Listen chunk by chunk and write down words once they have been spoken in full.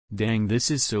Dang, this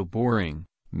is so boring.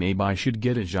 Maybe I should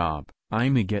get a job.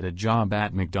 I'ma get a job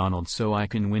at McDonald's so I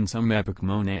can win some epic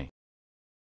money.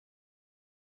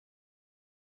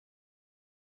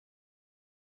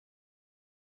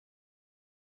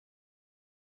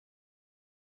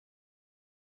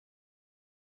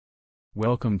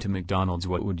 Welcome to McDonald's.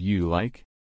 What would you like?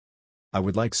 I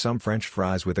would like some French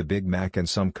fries with a Big Mac and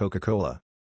some Coca-Cola.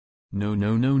 No,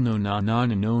 no, no, no, no, no,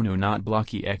 no, no, no, not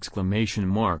blocky exclamation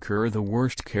mark. You're the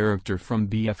worst character from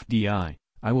BFDI.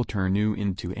 I will turn you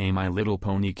into a My Little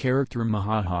Pony character. Ha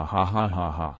ha ha ha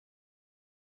ha ha.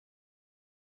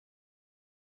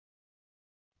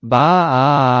 Ba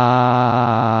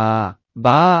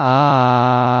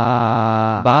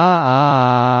ba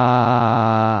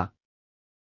ba.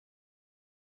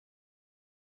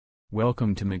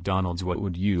 Welcome to McDonald's. What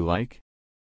would you like?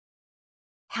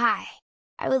 Hi.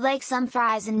 I would like some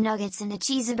fries and nuggets and a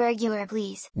cheeseburger,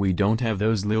 please. We don't have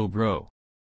those, lil bro.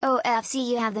 Oh, FC,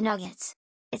 you have the nuggets.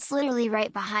 It's literally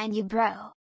right behind you,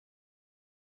 bro.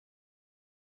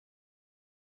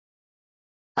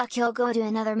 Okay, I'll go to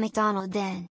another McDonald's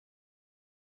then.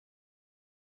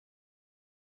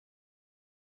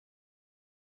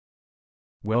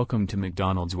 Welcome to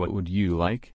McDonald's. What would you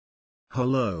like?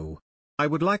 Hello. I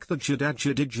would like the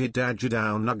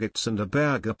jidajidajidajidao nuggets and a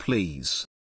burger, please.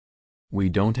 We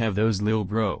don't have those, lil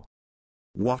bro.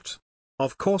 What?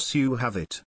 Of course you have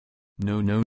it. No,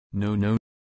 no, no, no.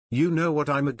 You know what,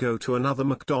 I'ma go to another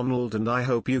McDonald's and I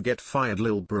hope you get fired,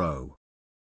 lil bro.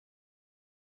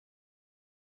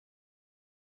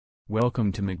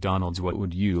 Welcome to McDonald's. What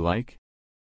would you like?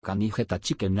 Can you get a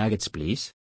chicken nuggets,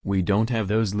 please? We don't have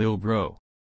those, lil bro.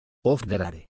 Of the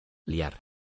rare. Liar.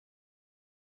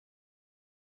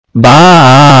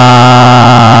 Ba.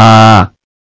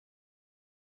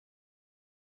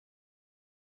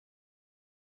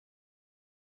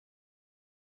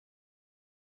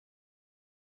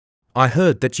 I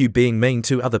heard that you being mean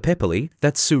to other Pepperly,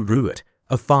 that's so rude.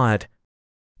 Fired.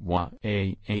 Wah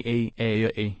a wah wah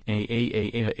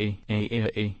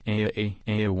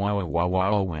wah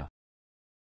wah.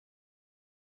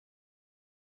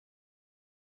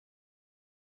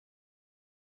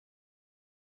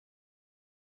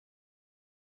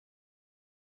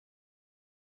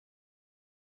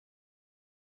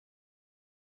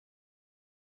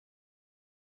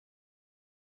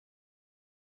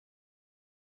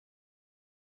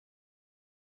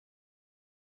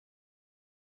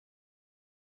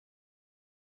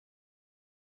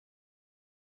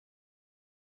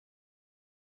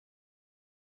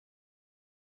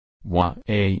 Wah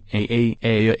a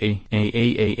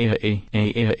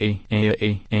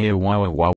wah wah wah.